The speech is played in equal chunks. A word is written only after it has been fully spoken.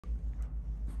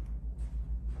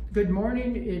Good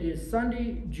morning. It is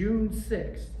Sunday, June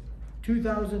 6th,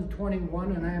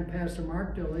 2021, and I am Pastor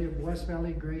Mark Dilley of West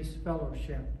Valley Grace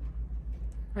Fellowship.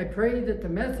 I pray that the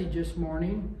message this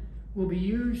morning will be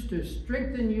used to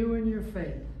strengthen you in your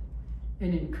faith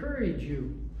and encourage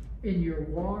you in your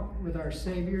walk with our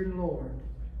Savior and Lord,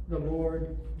 the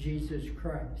Lord Jesus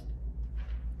Christ.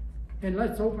 And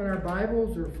let's open our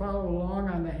Bibles or follow along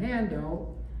on the handout.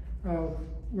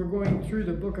 We're going through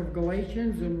the book of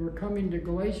Galatians, and we're coming to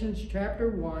Galatians chapter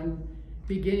 1,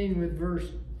 beginning with verse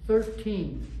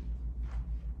 13.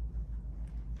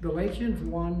 Galatians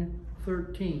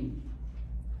 1:13.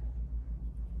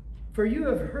 For you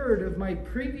have heard of my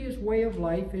previous way of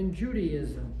life in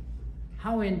Judaism,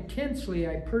 how intensely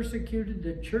I persecuted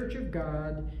the church of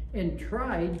God and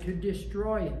tried to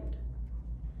destroy it.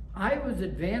 I was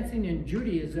advancing in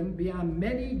Judaism beyond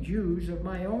many Jews of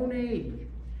my own age,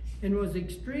 and was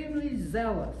extremely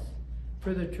zealous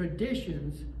for the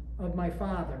traditions of my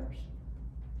fathers.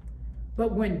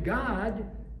 But when God,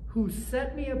 who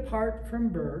set me apart from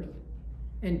birth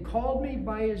and called me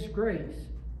by his grace,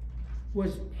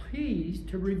 was pleased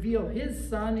to reveal his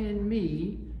Son in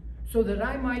me so that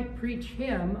I might preach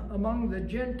him among the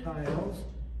Gentiles,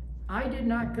 I did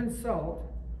not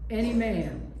consult any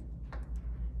man,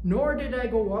 nor did I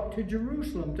go up to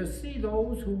Jerusalem to see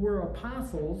those who were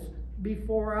apostles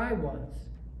before I was.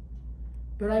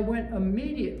 But I went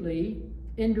immediately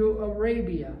into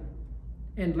Arabia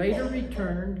and later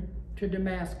returned to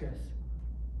Damascus.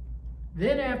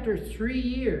 Then after 3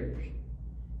 years,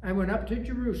 I went up to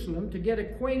Jerusalem to get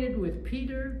acquainted with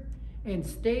Peter and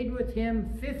stayed with him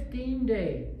 15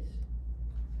 days.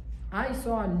 I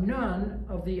saw none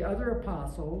of the other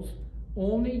apostles,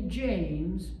 only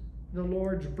James, the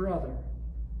Lord's brother.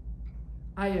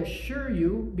 I assure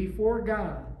you before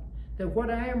God that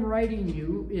what I am writing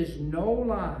you is no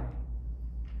lie.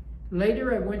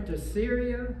 Later I went to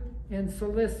Syria and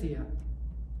Cilicia.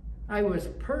 I was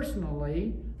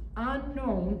personally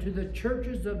unknown to the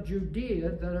churches of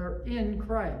Judea that are in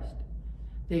Christ.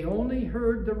 They only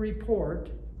heard the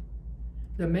report.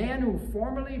 The man who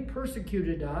formerly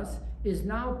persecuted us is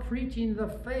now preaching the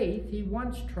faith he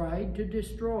once tried to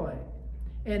destroy,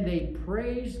 and they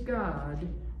praise God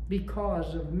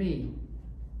because of me.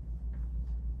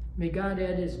 May God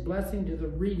add his blessing to the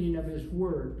reading of his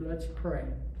word. Let's pray.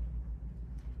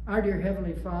 Our dear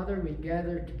Heavenly Father, we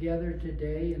gather together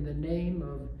today in the name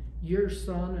of your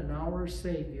Son and our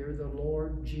Savior, the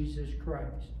Lord Jesus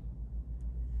Christ.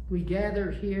 We gather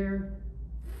here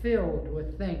filled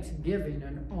with thanksgiving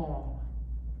and awe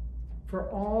for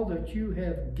all that you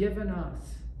have given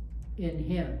us in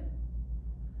him.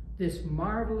 This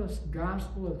marvelous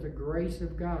gospel of the grace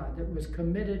of God that was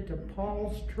committed to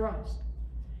Paul's trust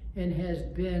and has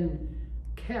been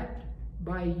kept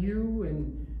by you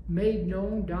and made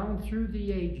known down through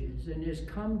the ages, and has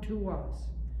come to us,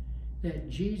 that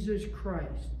Jesus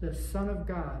Christ, the Son of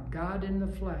God, God in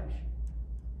the flesh,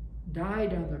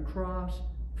 died on the cross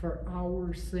for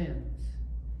our sins,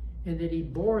 and that he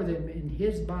bore them in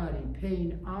his body,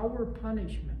 paying our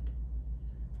punishment,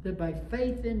 that by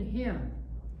faith in him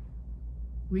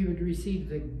we would receive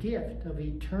the gift of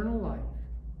eternal life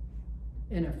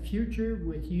and a future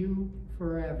with you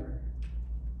forever.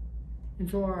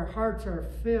 And so our hearts are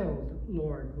filled,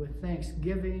 Lord, with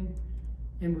thanksgiving,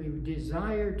 and we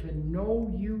desire to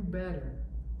know you better,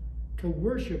 to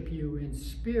worship you in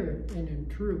spirit and in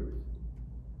truth.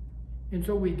 And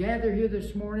so we gather here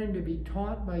this morning to be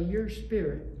taught by your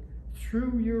Spirit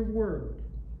through your word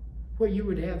what you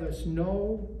would have us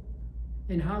know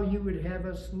and how you would have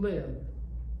us live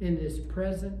in this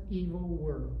present evil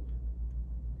world.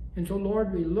 And so,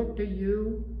 Lord, we look to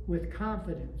you with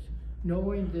confidence,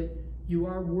 knowing that you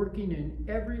are working in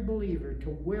every believer to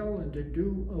will and to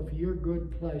do of your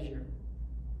good pleasure.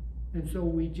 And so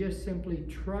we just simply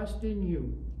trust in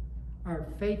you, our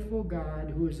faithful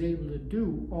God, who is able to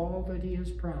do all that he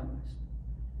has promised.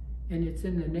 And it's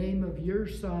in the name of your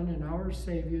Son and our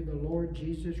Savior, the Lord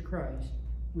Jesus Christ,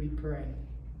 we pray.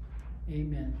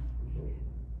 Amen.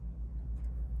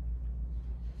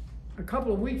 A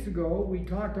couple of weeks ago, we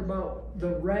talked about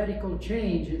the radical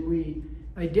change, and we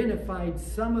identified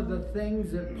some of the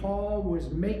things that Paul was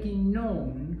making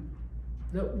known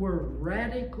that were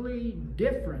radically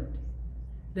different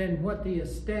than what the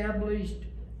established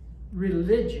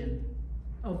religion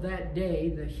of that day,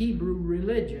 the Hebrew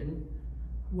religion,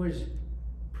 was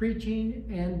preaching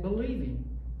and believing.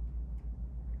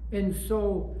 And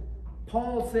so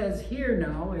Paul says here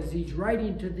now, as he's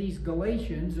writing to these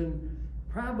Galatians and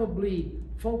probably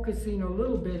focusing a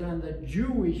little bit on the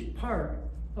Jewish part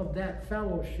of that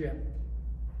fellowship,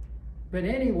 But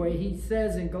anyway, he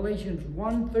says in Galatians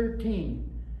 1:13,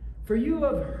 "For you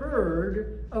have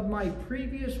heard of my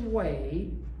previous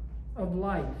way of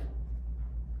life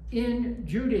in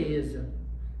Judaism."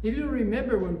 If you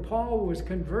remember when Paul was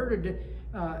converted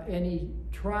and he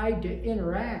tried to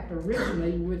interact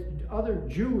originally with other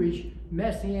Jewish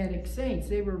Messianic saints,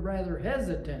 they were rather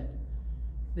hesitant.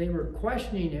 They were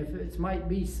questioning if it might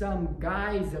be some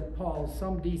guise of Paul's,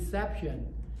 some deception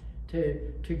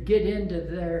to get into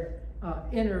their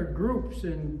inner groups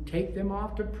and take them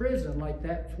off to prison, like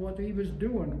that's what he was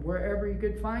doing, wherever he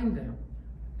could find them.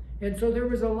 And so there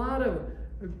was a lot of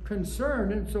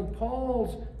concern, and so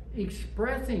Paul's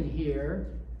expressing here,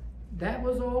 that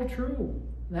was all true.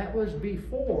 That was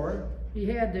before he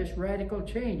had this radical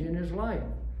change in his life.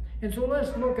 And so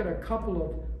let's look at a couple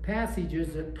of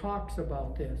passages that talks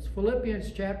about this.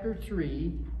 Philippians chapter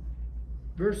 3,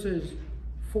 verses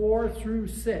 4 through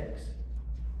 6.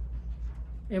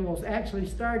 And we'll actually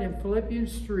start in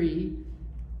Philippians 3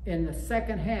 in the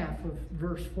second half of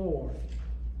verse 4.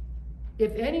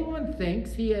 "If anyone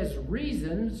thinks he has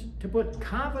reasons to put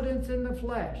confidence in the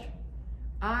flesh,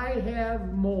 I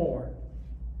have more.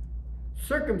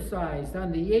 Circumcised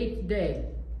on the 8th day,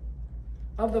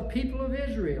 of the people of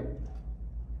Israel,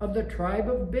 of the tribe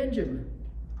of Benjamin,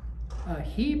 a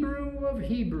Hebrew of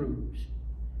Hebrews,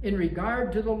 in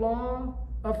regard to the law,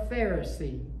 a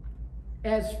Pharisee,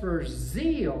 as for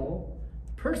zeal,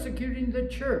 persecuting the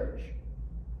church,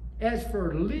 as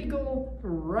for legal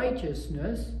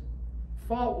righteousness,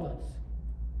 faultless."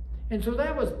 And so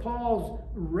that was Paul's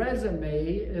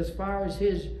resume as far as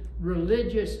his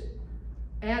religious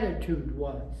attitude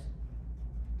was.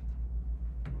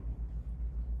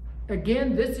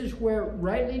 Again, this is where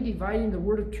rightly dividing the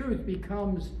word of truth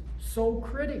becomes so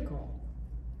critical.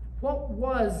 What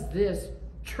was this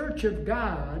church of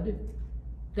God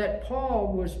that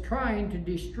Paul was trying to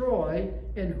destroy,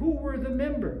 and who were the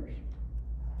members?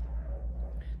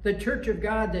 The church of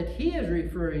God that he is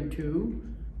referring to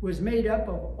was made up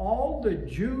of all the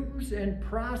Jews and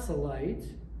proselytes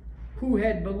who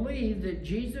had believed that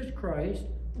Jesus Christ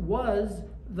was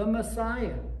the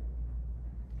Messiah.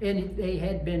 And they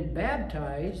had been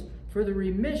baptized for the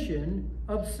remission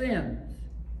of sins.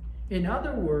 In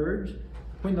other words,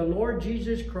 when the Lord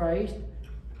Jesus Christ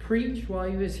preached while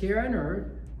he was here on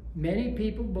earth, many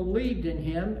people believed in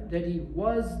him that he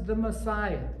was the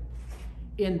Messiah.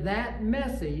 In that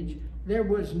message, there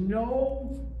was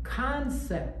no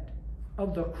concept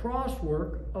of the cross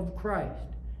work of Christ.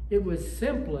 It was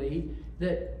simply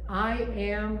that I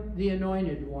am the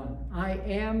anointed one. I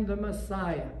am the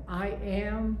Messiah. I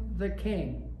am the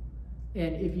King.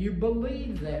 And if you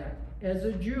believe that as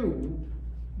a Jew,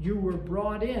 you were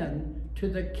brought in to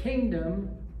the kingdom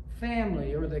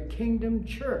family or the kingdom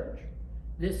church.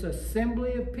 This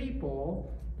assembly of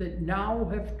people that now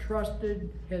has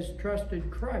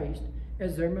trusted Christ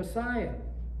as their Messiah.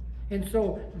 And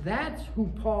so that's who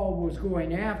Paul was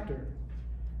going after.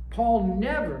 Paul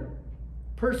never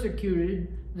persecuted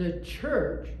the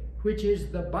church, which is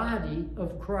the body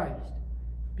of Christ,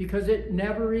 because it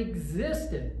never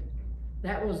existed.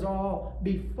 That was all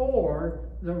before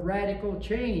the radical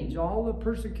change. All the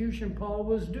persecution Paul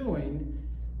was doing,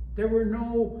 there were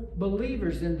no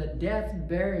believers in the death,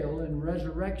 burial, and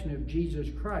resurrection of Jesus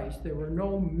Christ. There were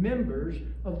no members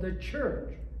of the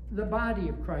church, the body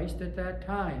of Christ at that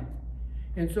time.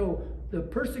 And so the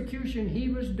persecution he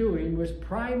was doing was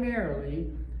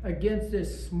primarily against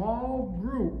this small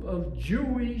group of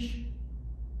Jewish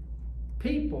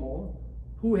people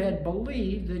who had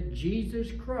believed that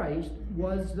Jesus Christ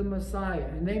was the Messiah.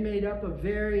 And they made up a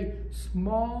very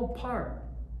small part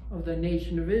of the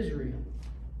nation of Israel.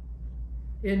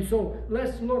 And so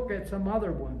let's look at some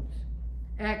other ones.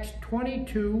 Acts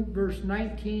 22, verse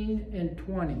 19 and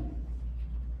 20.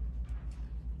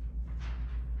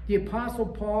 The Apostle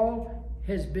Paul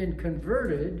has been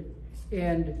converted,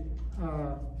 and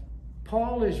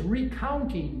Paul is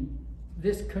recounting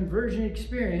this conversion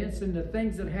experience and the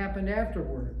things that happened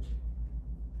afterwards.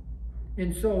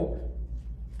 And so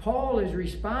Paul is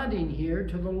responding here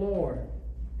to the Lord.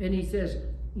 And he says,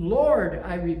 "Lord,"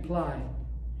 I replied,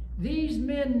 "these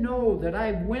men know that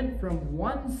I went from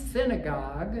one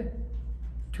synagogue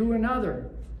to another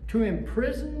to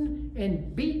imprison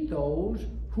and beat those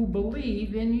who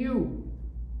believe in you.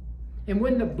 And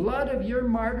when the blood of your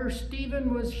martyr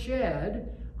Stephen was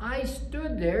shed, I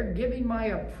stood there giving my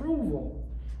approval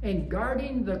and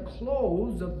guarding the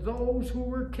clothes of those who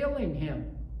were killing him."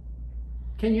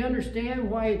 Can you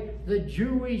understand why the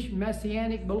Jewish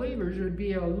Messianic believers would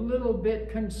be a little bit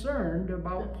concerned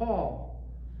about Paul?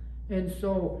 And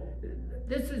so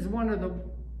this is one of the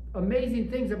amazing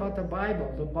things about the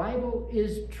Bible. The Bible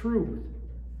is truth,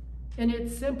 and it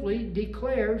simply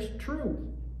declares truth.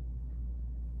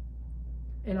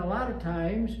 And a lot of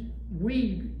times,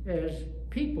 we as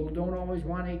people don't always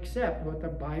want to accept what the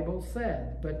Bible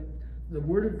says, but the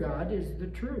Word of God is the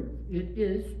truth. It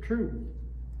is truth.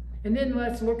 And then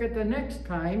let's look at the next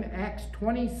time, Acts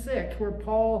 26, where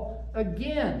Paul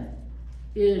again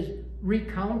is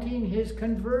recounting his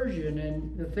conversion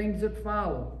and the things that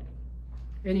followed.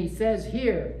 And he says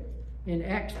here in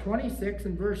Acts 26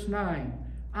 and verse 9,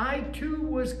 I too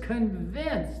was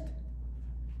convinced,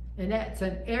 and that's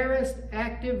an aorist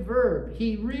active verb.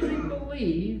 He really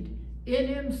believed in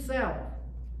himself.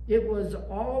 It was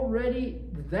already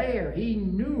there. He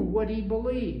knew what he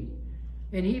believed.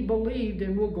 And he believed,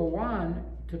 and we'll go on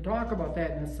to talk about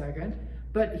that in a second,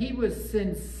 but he was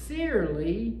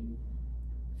sincerely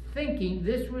thinking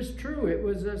this was true. It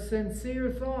was a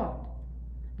sincere thought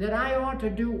that I ought to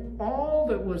do all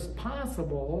that was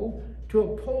possible to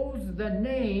oppose the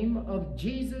name of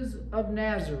Jesus of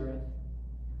Nazareth.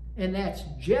 And that's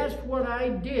just what I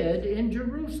did in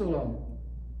Jerusalem.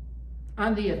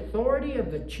 On the authority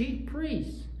of the chief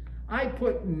priests, I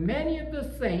put many of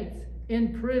the saints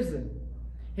in prison.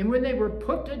 And when they were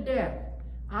put to death,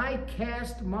 I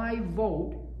cast my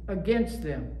vote against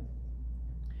them.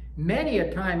 Many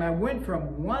a time I went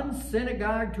from one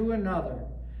synagogue to another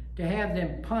to have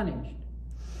them punished.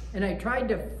 And I tried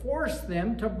to force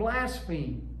them to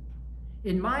blaspheme.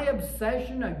 In my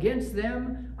obsession against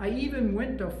them, I even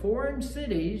went to foreign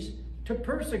cities to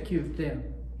persecute them.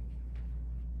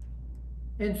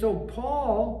 And so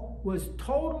Paul was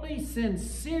totally,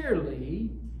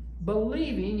 sincerely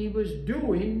believing he was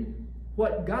doing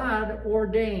what God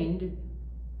ordained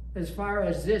as far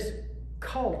as this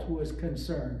cult was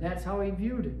concerned. That's how he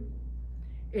viewed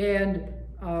it. And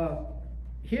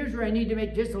here's where I need to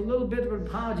make just a little bit of an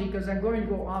apology, because I'm going to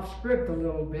go off script a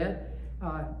little bit.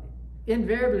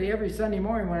 Invariably, every Sunday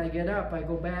morning when I get up, I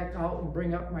go back out and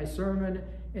bring up my sermon,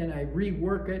 and I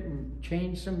rework it and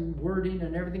change some wording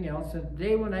and everything else. And the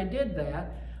day when I did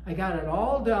that, I got it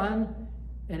all done,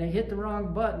 and I hit the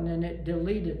wrong button, and it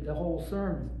deleted the whole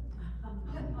sermon.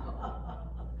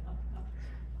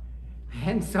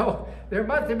 And so there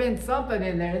must have been something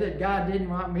in there that God didn't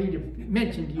want me to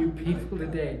mention to you people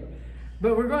today.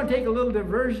 But we're going to take a little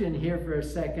diversion here for a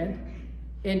second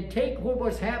and take what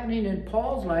was happening in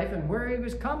Paul's life and where he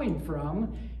was coming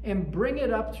from and bring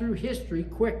it up through history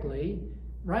quickly,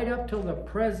 right up till the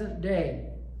present day.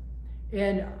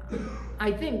 And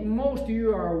I think most of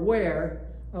you are aware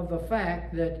of the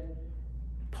fact that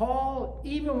Paul,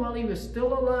 even while he was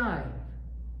still alive,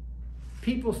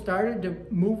 people started to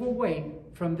move away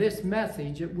from this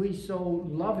message that we so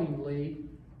lovingly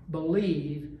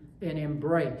believe and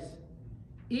embrace.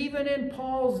 Even in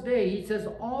Paul's day, he says,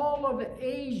 all of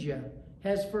Asia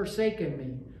has forsaken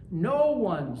me. No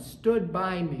one stood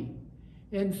by me.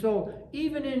 And so,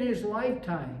 even in his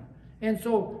lifetime. And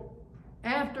so,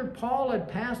 after Paul had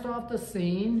passed off the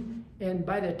scene, and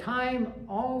by the time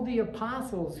all the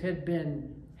apostles had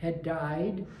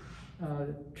died,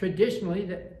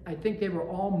 traditionally, I think they were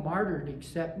all martyred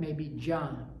except maybe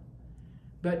John.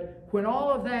 But when all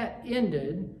of that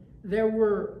ended, there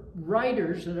were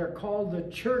writers that are called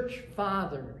the church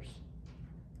fathers.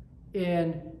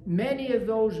 And many of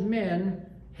those men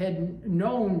had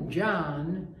known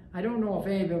John. I don't know if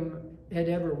any of them had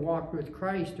ever walked with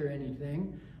Christ or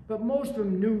anything, but most of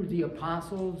them knew the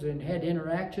apostles and had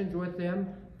interactions with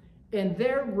them. And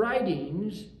their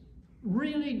writings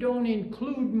really don't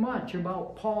include much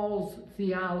about Paul's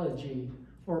theology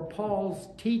or Paul's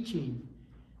teaching.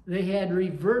 They had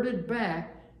reverted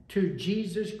back to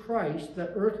Jesus Christ, the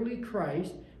earthly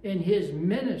Christ, and his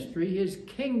ministry, his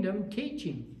kingdom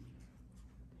teaching.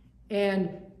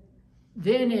 And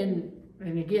then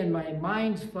and again, my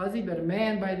mind's fuzzy, but a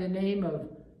man by the name of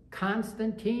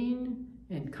Constantine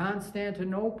in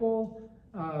Constantinople,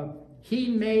 he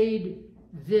made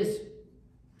this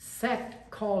sect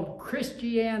called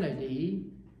Christianity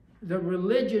the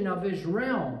religion of his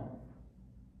realm.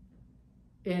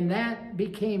 And that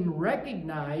became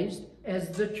recognized as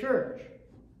the church.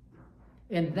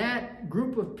 And that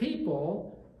group of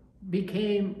people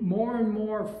became more and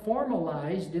more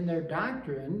formalized in their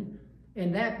doctrine,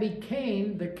 and that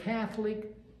became the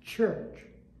Catholic Church.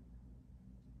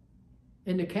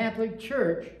 In the Catholic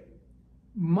Church,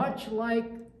 much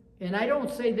like, and I don't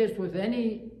say this with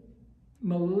any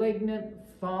malignant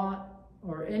thought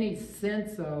or any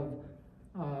sense of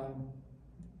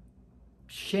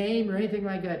shame or anything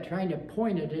like that, trying to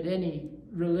point it at any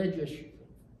religious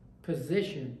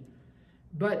position.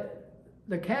 But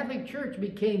the Catholic Church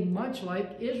became much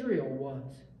like Israel was.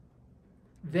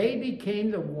 They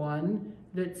became the one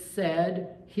that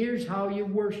said, here's how you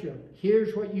worship.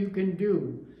 Here's what you can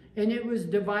do. And it was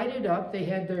divided up. They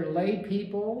had their lay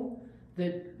people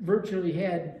that virtually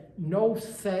had no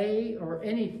say or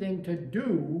anything to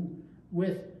do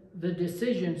with the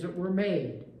decisions that were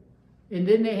made. And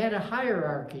then they had a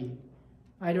hierarchy.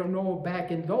 I don't know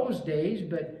back in those days,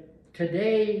 but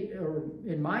today, or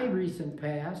in my recent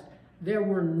past, there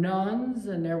were nuns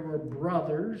and there were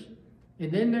brothers,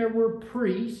 and then there were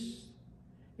priests,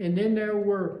 and then there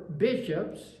were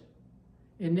bishops,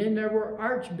 and then there were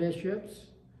archbishops,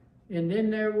 and then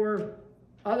there were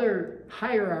other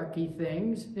hierarchy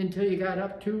things until you got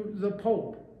up to the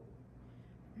Pope.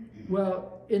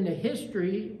 Well, in the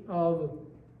history of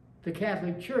the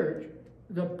Catholic Church,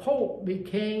 the Pope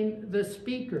became the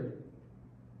speaker.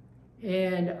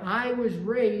 And I was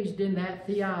raised in that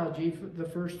theology for the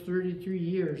first 33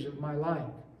 years of my life.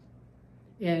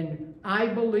 And I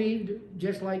believed,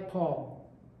 just like Paul,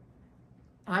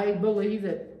 I believe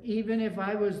that even if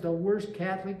I was the worst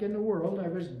Catholic in the world, I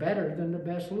was better than the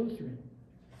best Lutheran.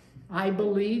 I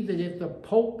believe that if the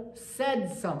Pope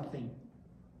said something,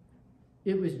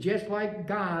 it was just like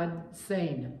God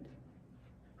saying it.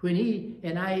 When he,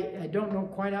 and I don't know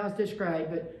quite how to describe,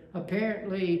 but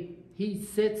apparently he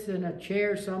sits in a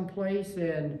chair someplace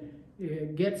and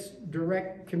gets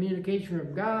direct communication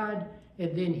from God,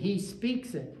 and then he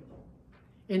speaks it.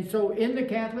 And so in the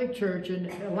Catholic Church,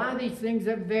 and a lot of these things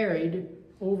have varied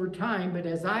over time, but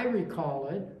as I recall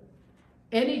it,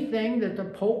 anything that the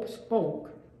Pope spoke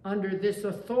under this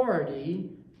authority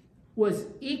was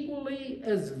equally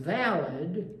as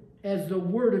valid as the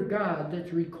Word of God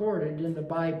that's recorded in the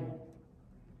Bible.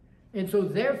 And so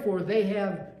therefore they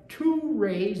have two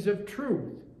rays of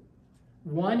truth.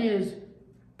 One is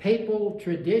papal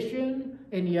tradition,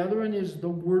 and the other one is the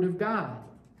Word of God.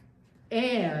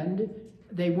 And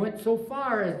they went so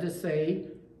far as to say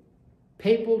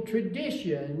papal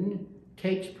tradition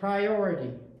takes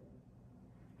priority.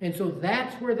 And so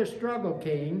that's where the struggle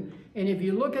came. And if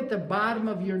you look at the bottom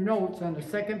of your notes on the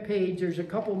second page, there's a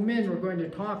couple men we're going to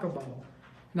talk about.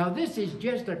 Now, this is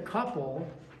just a couple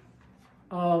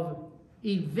of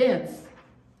events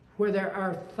where there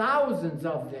are thousands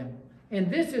of them. And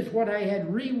this is what I had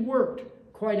reworked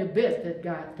quite a bit that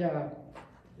got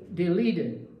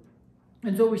deleted.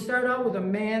 And so we start out with a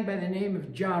man by the name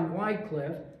of John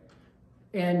Wycliffe.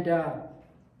 And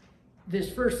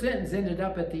this first sentence ended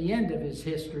up at the end of his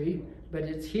history, but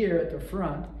it's here at the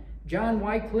front. John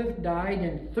Wycliffe died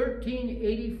in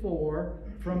 1384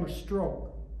 from a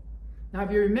stroke. Now,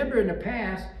 if you remember in the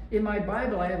past, in my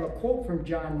Bible, I have a quote from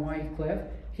John Wycliffe.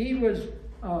 He was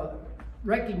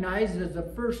recognized as the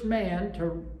first man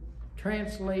to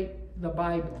translate the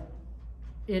Bible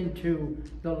into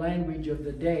the language of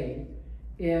the day.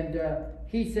 And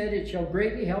he said, "It shall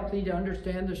greatly help thee to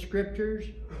understand the Scriptures."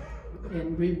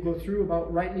 And we go through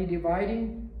about rightly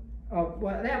dividing.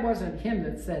 Well, that wasn't him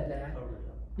that said that.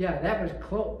 Yeah, that was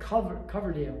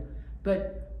Coverdale.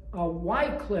 But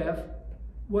Wycliffe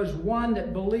was one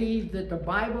that believed that the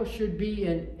Bible should be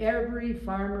in every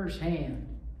farmer's hand.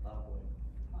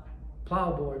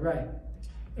 Plowboy, right.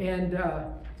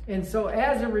 And so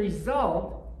as a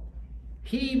result,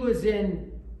 he was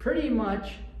in pretty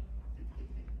much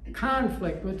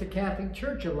conflict with the Catholic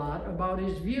Church a lot about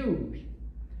his views.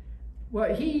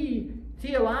 Well,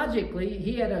 theologically,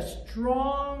 he had a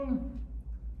strong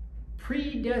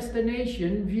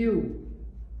predestination view.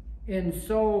 And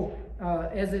so,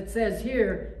 as it says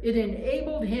here, it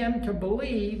enabled him to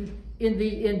believe in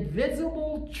the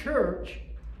invisible church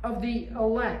of the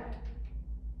elect.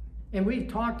 And we've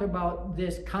talked about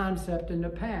this concept in the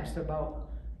past, about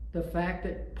the fact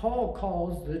that Paul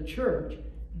calls the church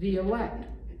the elect.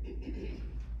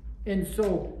 And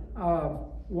so,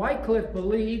 Wycliffe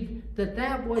believed that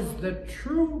that was the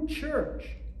true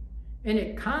church, and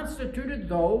it constituted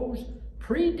those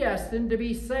predestined to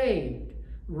be saved,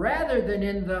 rather than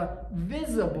in the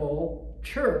visible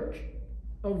church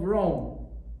of Rome.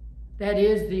 That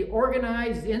is, the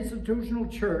organized institutional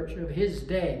church of his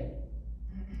day.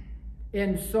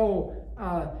 And so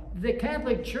the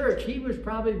Catholic Church, he was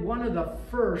probably one of the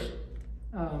first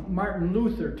Martin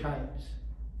Luther types.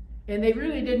 And they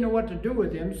really didn't know what to do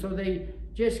with him, so they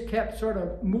just kept sort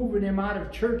of moving him out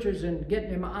of churches and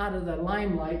getting him out of the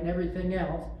limelight and everything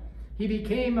else. He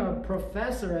became a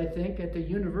professor, I think, at the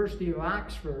University of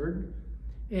Oxford,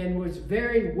 and was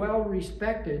very well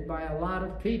respected by a lot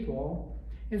of people.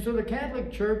 And so the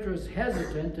Catholic Church was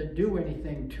hesitant to do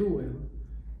anything to him.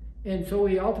 And so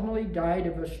he ultimately died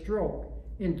of a stroke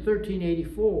in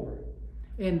 1384.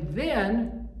 And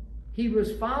then he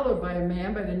was followed by a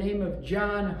man by the name of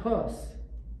John Huss,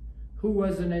 who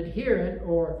was an adherent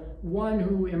or one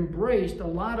who embraced a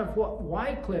lot of what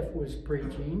Wycliffe was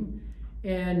preaching,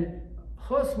 and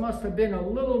Hus must have been a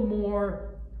little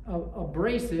more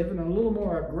abrasive and a little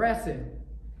more aggressive.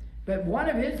 But one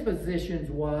of his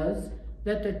positions was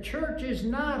that the church is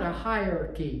not a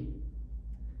hierarchy.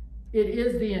 It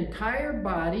is the entire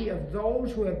body of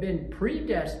those who have been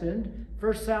predestined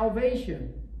for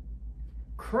salvation.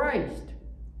 Christ,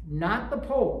 not the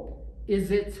Pope,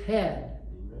 is its head.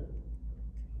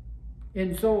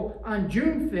 And so on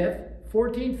June 5th,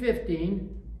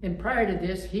 1415, and prior to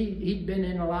this, he'd been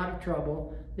in a lot of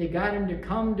trouble. They got him to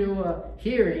come to a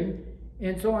hearing.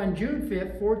 And so on June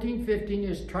 5th, 1415,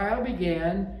 his trial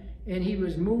began, and he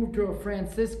was moved to a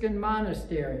Franciscan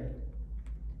monastery.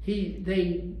 He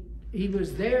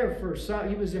was there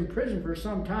he was in prison for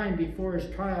some time before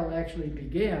his trial actually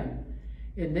began.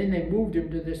 And then they moved him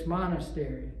to this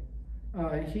monastery.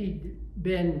 He'd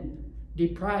been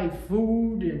deprived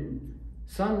food and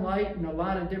sunlight and a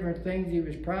lot of different things. He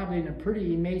was probably in a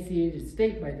pretty emaciated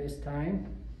state by this time.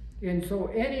 And so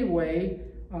anyway,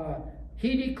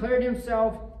 he declared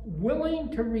himself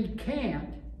willing to recant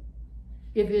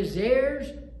if his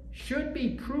errors should be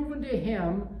proven to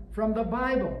him from the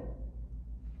Bible.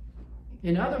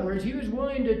 In other words, he was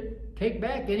willing to take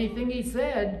back anything he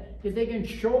said if they can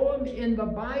show him in the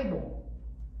Bible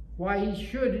why he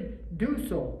should do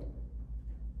so.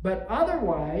 But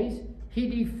otherwise,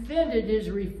 he defended his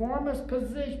reformist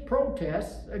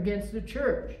protests against the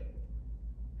church.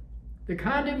 The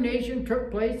condemnation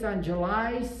took place on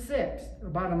July 6th,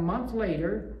 about a month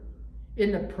later,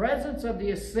 in the presence of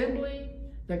the assembly,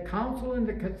 the council, and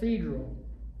the cathedral.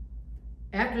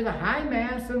 After the high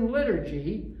mass and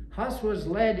liturgy, Huss was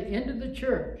led into the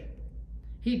church.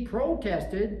 He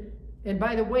protested, and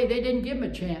by the way, they didn't give him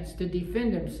a chance to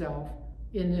defend himself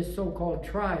in this so-called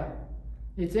trial.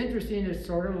 It's interesting, it's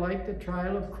sort of like the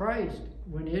trial of Christ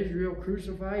when Israel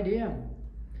crucified him.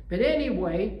 But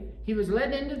anyway, he was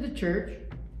led into the church.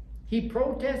 He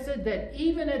protested that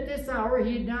even at this hour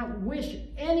he did not wish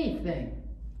anything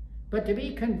but to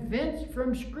be convinced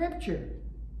from Scripture.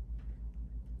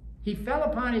 He fell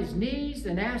upon his knees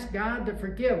and asked God to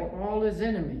forgive all his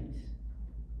enemies.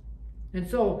 And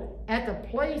so at the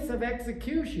place of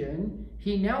execution,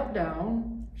 he knelt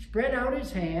down, spread out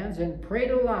his hands, and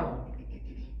prayed aloud.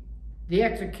 The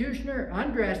executioner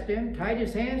undressed him, tied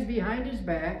his hands behind his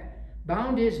back,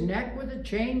 bound his neck with a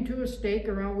chain to a stake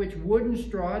around which wood and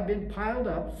straw had been piled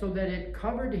up so that it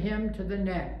covered him to the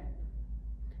neck.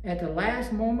 At the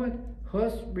last moment,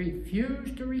 Huss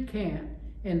refused to recant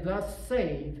and thus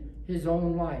save his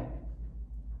own life.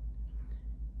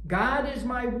 God is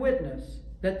my witness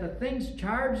that the things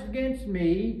charged against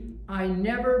me I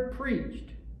never preached,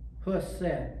 Huss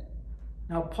said.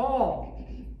 Now Paul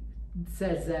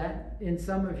says that in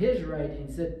some of his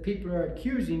writings, that people are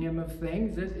accusing him of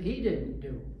things that he didn't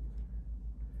do.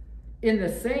 In the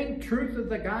same truth of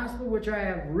the gospel which I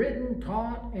have written,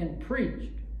 taught, and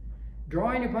preached,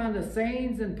 drawing upon the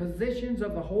sayings and positions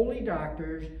of the holy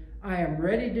doctors, I am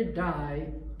ready to die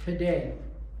today.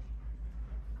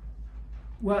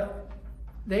 Well,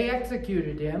 they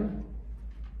executed him,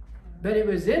 but it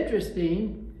was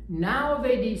interesting. Now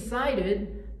they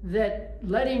decided that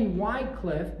letting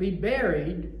Wycliffe be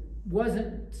buried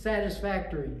wasn't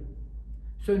satisfactory.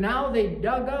 So now they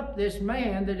dug up this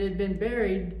man that had been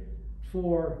buried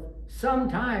for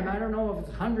some time. I don't know if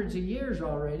it's hundreds of years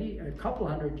already, a couple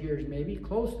hundred years maybe,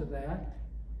 close to that.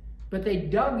 But they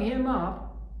dug him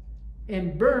up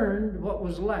and burned what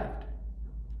was left.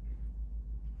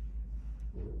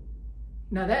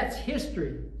 Now that's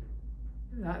history.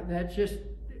 That's just...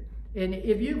 And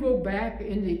if you go back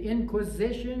in the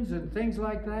Inquisitions and things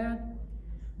like that,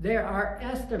 there are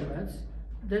estimates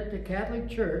that the Catholic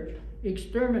Church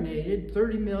exterminated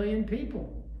 30 million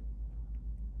people.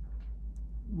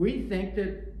 We think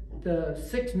that the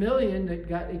 6 million that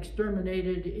got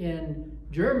exterminated in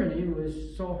Germany was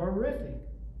so horrific.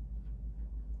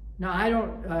 Now,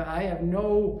 I have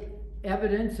no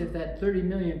evidence if that 30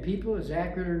 million people is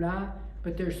accurate or not,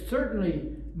 but there's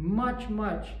certainly much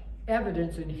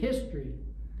evidence in history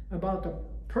about the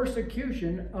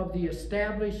persecution of the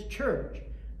established church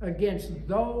against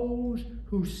those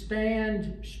who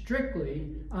stand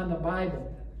strictly on the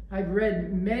Bible. I've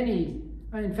read many.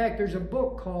 In fact, there's a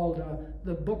book called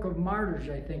The Book of Martyrs,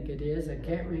 I think it is. I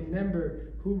can't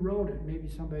remember who wrote it. Maybe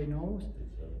somebody knows.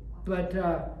 But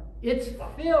it's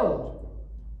filled.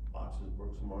 Fox's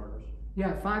Book of Martyrs?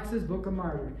 Yeah, Fox's Book of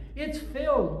Martyrs. It's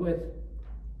filled with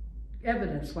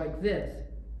evidence like this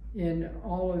in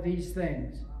all of these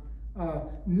things.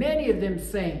 Many of them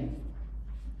saying,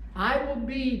 I will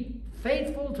be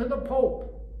faithful to the Pope.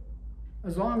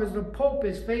 as long as the Pope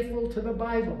is faithful to the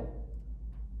Bible.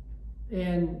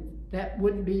 And that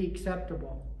wouldn't be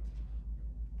acceptable.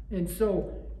 And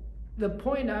so the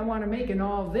point I want to make in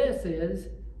all this is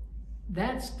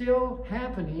that's still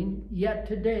happening yet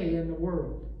today in the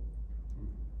world.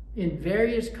 In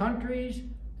various countries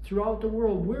throughout the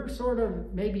world, we're sort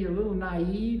of maybe a little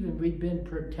naive, and we've been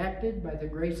protected by the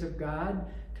grace of God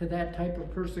to that type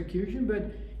of persecution.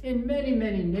 But in many,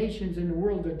 many nations in the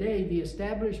world today, the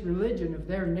established religion of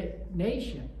their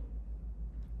nation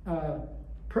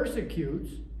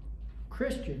persecutes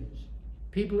Christians,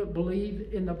 people that believe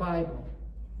in the Bible,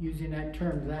 using that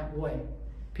term that way.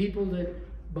 People that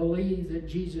believe that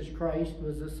Jesus Christ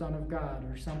was the Son of God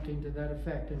or something to that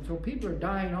effect. And so people are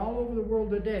dying all over the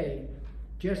world today,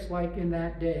 just like in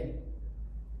that day.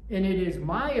 And it is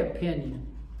my opinion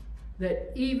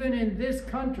that even in this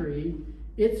country,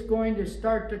 it's going to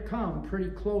start to come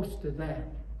pretty close to that.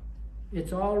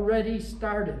 It's already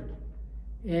started.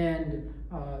 And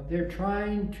they're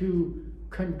trying to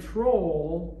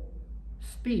control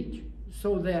speech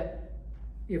so that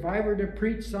if I were to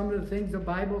preach some of the things the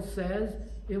Bible says,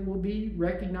 it will be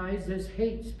recognized as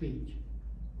hate speech.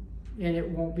 And it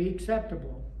won't be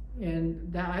acceptable.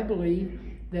 And that I believe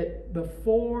that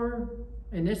before,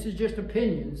 and this is just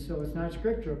opinions, so it's not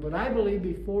scriptural, but I believe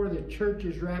before the church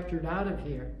is raptured out of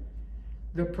here,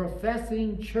 the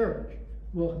professing church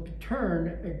will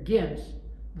turn against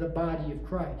the body of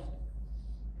Christ.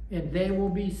 And they will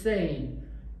be saying,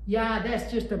 yeah, that's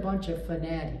just a bunch of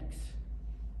fanatics.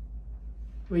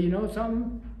 Well, you know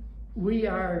something? We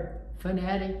are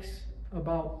fanatics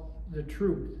about the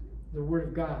truth, the Word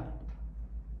of God.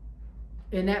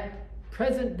 And that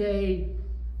present day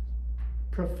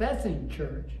professing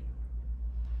church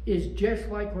is just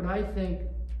like what I think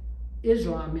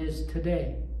Islam is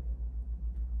today.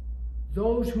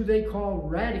 Those who they call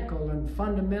radical and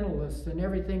fundamentalists and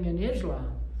everything in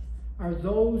Islam are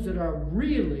those that are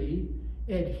really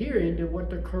adhering to what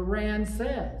the Quran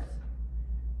says.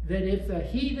 That if the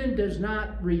heathen does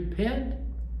not repent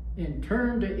and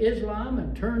turn to Islam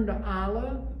and turn to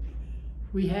Allah,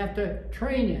 we have to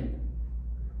train him.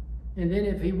 And then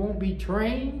if he won't be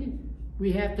trained,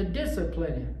 we have to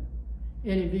discipline him.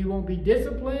 And if he won't be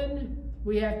disciplined,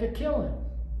 we have to kill him.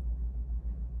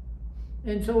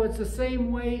 And so it's the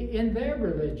same way in their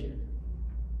religion.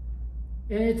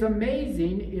 And it's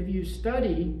amazing if you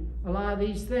study a lot of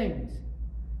these things,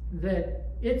 that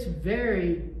it's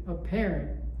very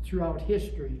apparent throughout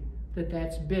history that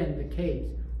that's been the case.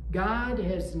 God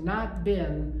has not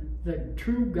been the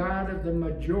true God of the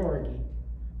majority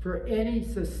for any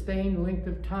sustained length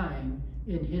of time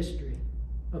in history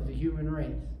of the human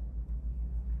race.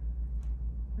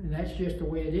 And that's just the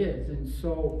way it is. And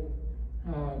so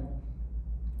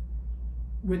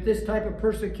with this type of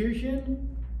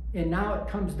persecution, and now it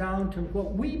comes down to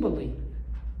what we believe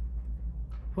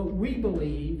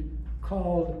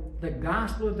called the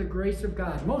gospel of the grace of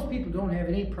God. Most people don't have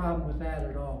any problem with that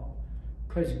at all,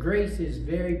 because grace is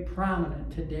very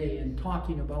prominent today in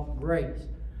talking about grace.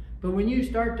 But when you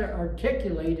start to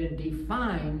articulate and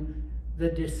define the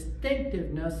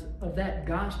distinctiveness of that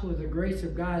gospel of the grace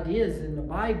of God is in the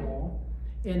Bible,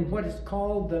 and what is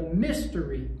called the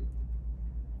mystery,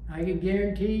 I can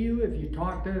guarantee you, if you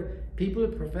talk to people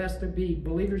that profess to be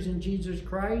believers in Jesus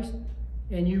Christ,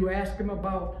 and you ask them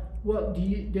about, well,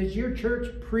 does your church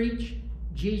preach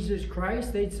Jesus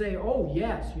Christ? They'd say, oh,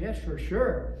 yes, for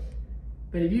sure.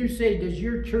 But if you say, does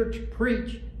your church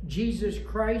preach Jesus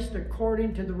Christ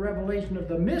according to the revelation of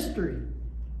the mystery?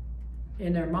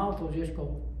 And their mouth will just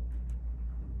go,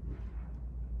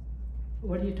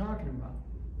 what are you talking about?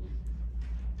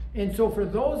 And so for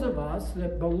those of us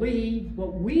that believe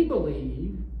what we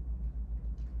believe,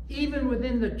 even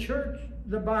within the church,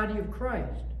 the body of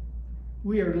Christ,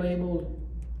 we are labeled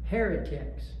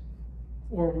heretics,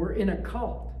 or we're in a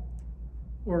cult,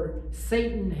 or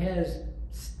Satan has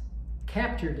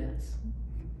captured us.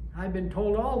 I've been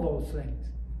told all those things.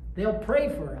 They'll pray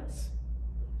for us.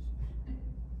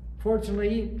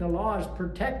 Fortunately, the laws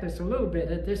protect us a little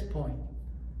bit at this point,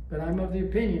 but I'm of the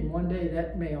opinion one day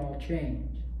that may all change.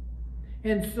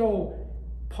 And so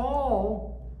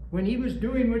Paul, when he was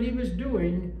doing what he was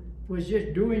doing, was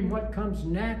just doing what comes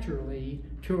naturally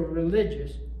to a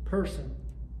religious person.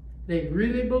 They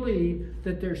really believe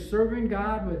that they're serving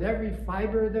God with every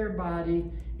fiber of their body,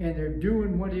 and they're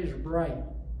doing what is right.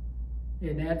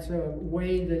 And that's a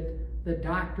way that the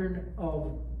doctrine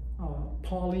of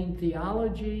Pauline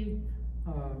theology,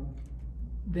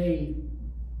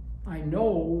 I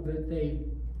know that they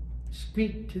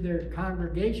speak to their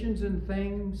congregations and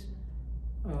things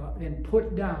and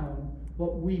put down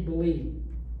what we believe.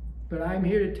 But I'm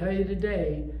here to tell you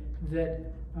today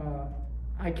that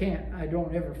I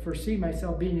don't ever foresee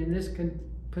myself being in this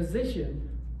position,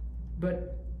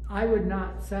 but I would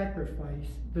not sacrifice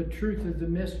the truth of the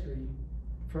mystery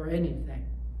for anything.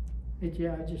 I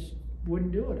just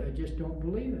wouldn't do it. I just don't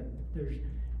believe it.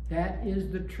 That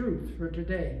is the truth for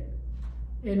today.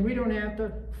 And we don't have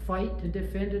to fight to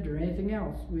defend it or anything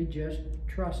else. We just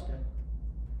trust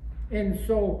it. And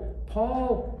so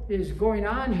Paul is going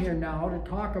on here now to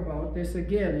talk about this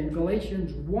again in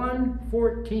Galatians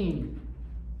 1:14.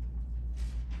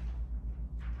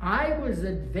 I was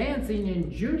advancing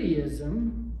in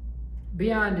Judaism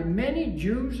beyond many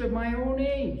Jews of my own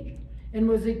age, and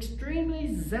was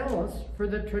extremely zealous for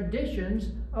the traditions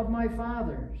of my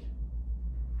fathers.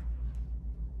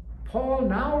 Paul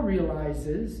now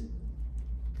realizes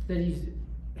that he's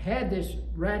had this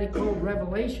radical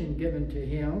revelation given to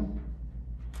him,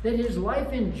 that his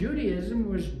life in Judaism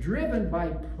was driven by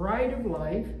pride of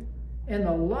life and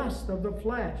the lust of the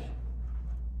flesh.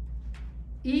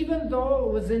 Even though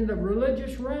it was in the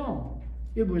religious realm,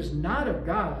 it was not of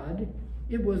God,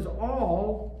 it was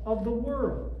all of the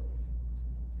world.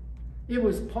 It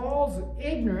was Paul's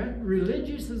ignorant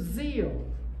religious zeal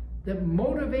that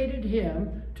motivated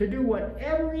him to do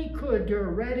whatever he could to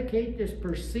eradicate this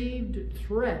perceived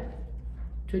threat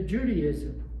to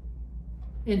Judaism.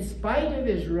 In spite of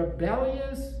his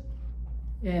rebellious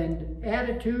and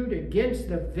attitude against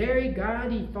the very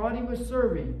God he thought he was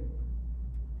serving,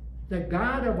 the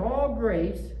God of all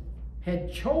grace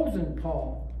had chosen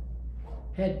Paul,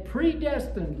 had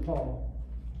predestined Paul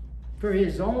for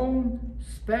his own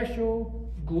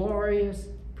special, glorious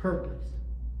purpose.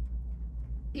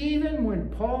 Even when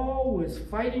Paul was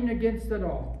fighting against it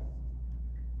all,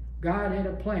 God had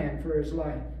a plan for his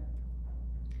life.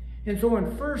 And so in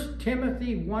 1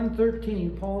 Timothy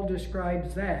 1:13, Paul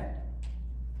describes that.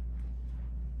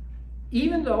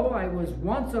 Even though I was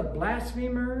once a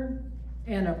blasphemer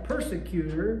and a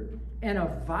persecutor and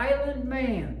a violent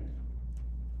man,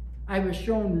 I was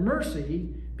shown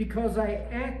mercy because I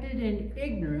acted in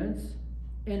ignorance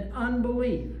and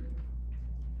unbelief.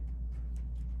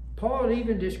 Paul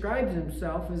even describes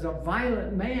himself as a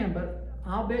violent man, but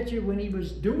I'll bet you when he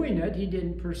was doing it, he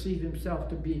didn't perceive himself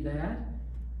to be that.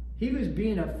 He was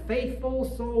being a faithful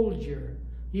soldier.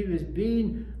 He was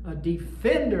being a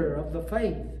defender of the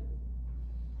faith.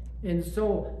 And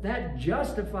so that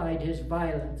justified his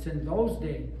violence in those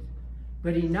days.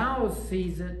 But he now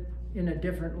sees it in a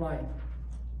different light.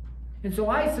 And so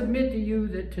I submit to you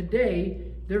that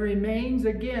today there remains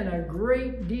again a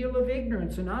great deal of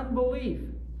ignorance and unbelief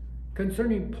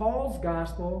concerning Paul's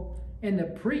gospel and the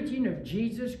preaching of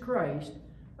Jesus Christ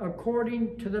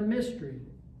according to the mystery.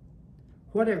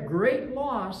 What a great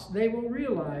loss they will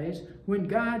realize when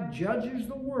God judges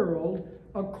the world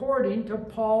according to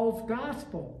Paul's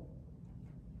gospel.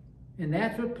 And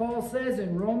that's what Paul says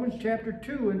in Romans chapter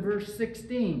 2 and verse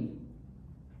 16.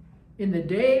 In the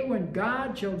day when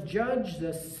God shall judge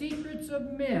the secrets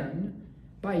of men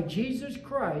by Jesus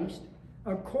Christ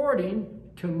according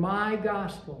to my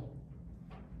gospel.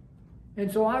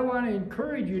 And so I want to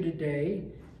encourage you today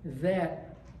that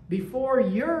before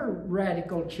your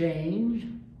radical change,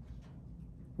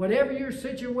 whatever your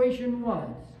situation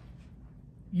was,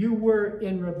 you were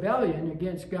in rebellion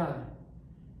against God.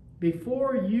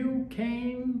 Before you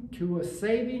came to a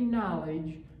saving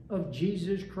knowledge of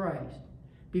Jesus Christ,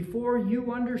 before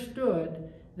you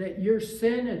understood that your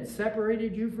sin had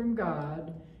separated you from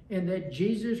God and that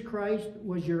Jesus Christ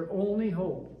was your only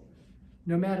hope,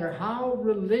 no matter how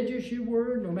religious you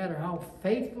were, no matter how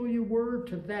faithful you were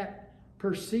to that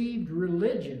perceived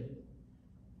religion,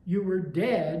 you were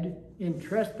dead in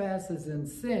trespasses and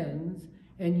sins,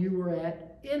 and you were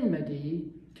at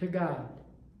enmity to God.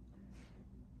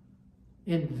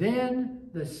 And then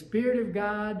the Spirit of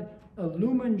God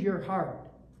illumined your heart,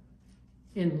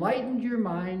 enlightened your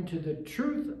mind to the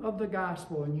truth of the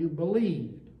gospel, and you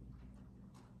believed.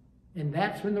 And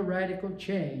that's when the radical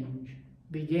change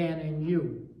began in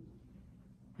you.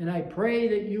 And I pray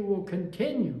that you will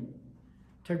continue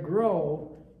to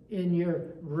grow in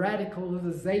your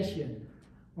radicalization,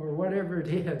 or whatever it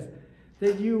is,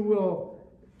 that you will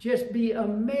just be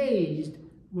amazed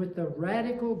with the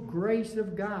radical grace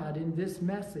of God in this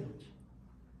message,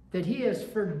 that He has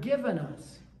forgiven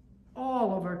us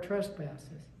all of our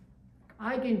trespasses.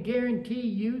 I can guarantee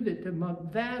you that the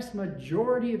vast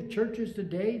majority of churches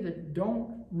today that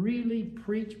don't really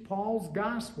preach Paul's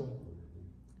gospel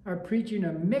are preaching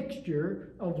a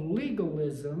mixture of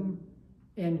legalism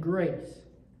and grace.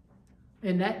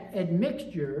 And that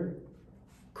admixture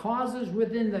causes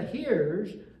within the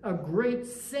hearers a great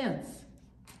sense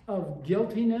of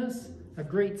guiltiness, a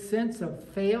great sense of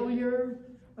failure,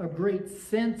 a great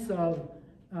sense of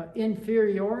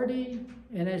inferiority.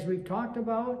 And as we've talked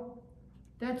about,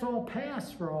 that's all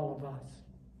past for all of us.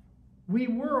 We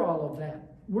were all of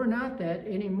that. We're not that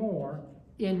anymore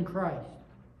in Christ.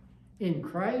 In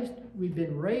Christ, we've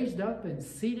been raised up and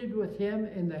seated with him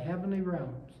in the heavenly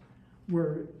realms.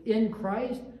 We're in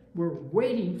Christ. We're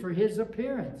waiting for his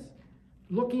appearance,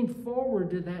 looking forward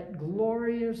to that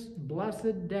glorious,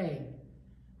 blessed day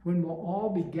when we'll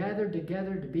all be gathered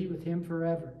together to be with him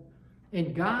forever.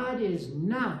 And God is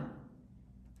not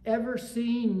ever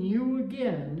seeing you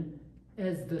again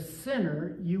as the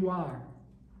sinner you are.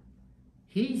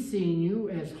 He's seeing you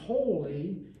as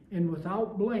holy and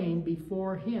without blame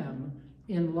before him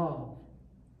in love.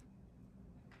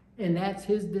 And that's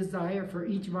his desire for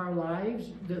each of our lives,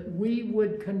 that we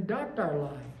would conduct our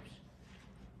lives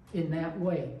in that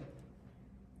way.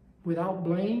 Without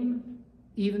blame,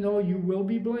 even though you will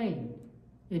be blamed.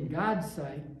 In God's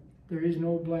sight, there is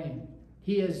no blame.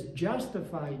 He has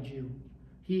justified you.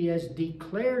 He has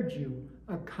declared you,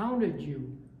 accounted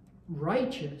you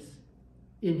righteous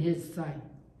in his sight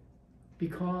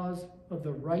because of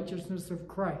the righteousness of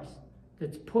Christ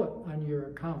that's put on your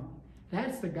account.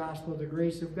 That's the gospel of the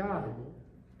grace of God.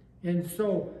 And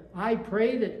so I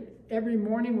pray that every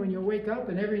morning when you wake up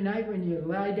and every night when you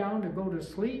lie down to go to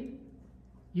sleep,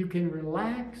 you can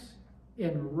relax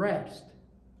and rest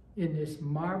in this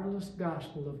marvelous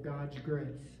gospel of God's grace.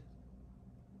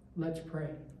 Let's pray.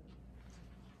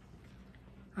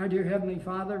 Our dear Heavenly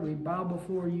Father, we bow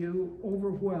before you,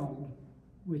 overwhelmed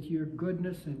with your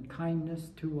goodness and kindness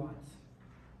to us.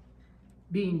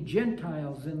 Being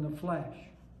Gentiles in the flesh,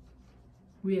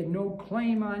 we had no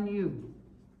claim on you,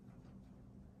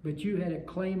 but you had a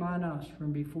claim on us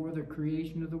from before the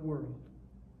creation of the world.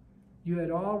 You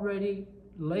had already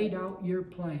laid out your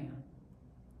plan,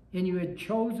 and you had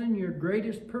chosen your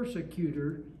greatest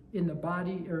persecutor in the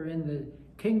body, or in the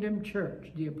kingdom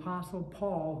church, the Apostle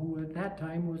Paul, who at that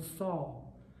time was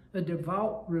Saul, a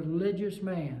devout religious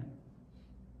man,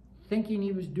 thinking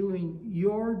he was doing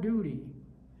your duty,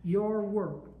 your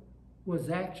work, was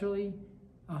actually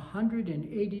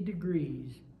 180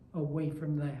 degrees away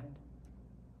from that.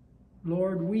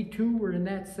 Lord, we too were in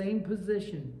that same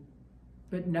position,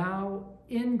 but now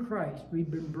in Christ we've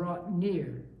been brought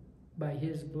near by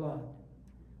his blood.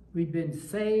 We've been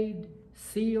saved,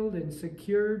 sealed, and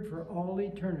secured for all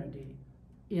eternity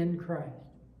in Christ.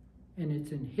 And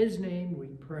it's in his name we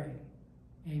pray.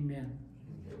 Amen.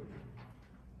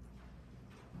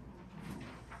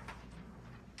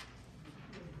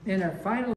 In our final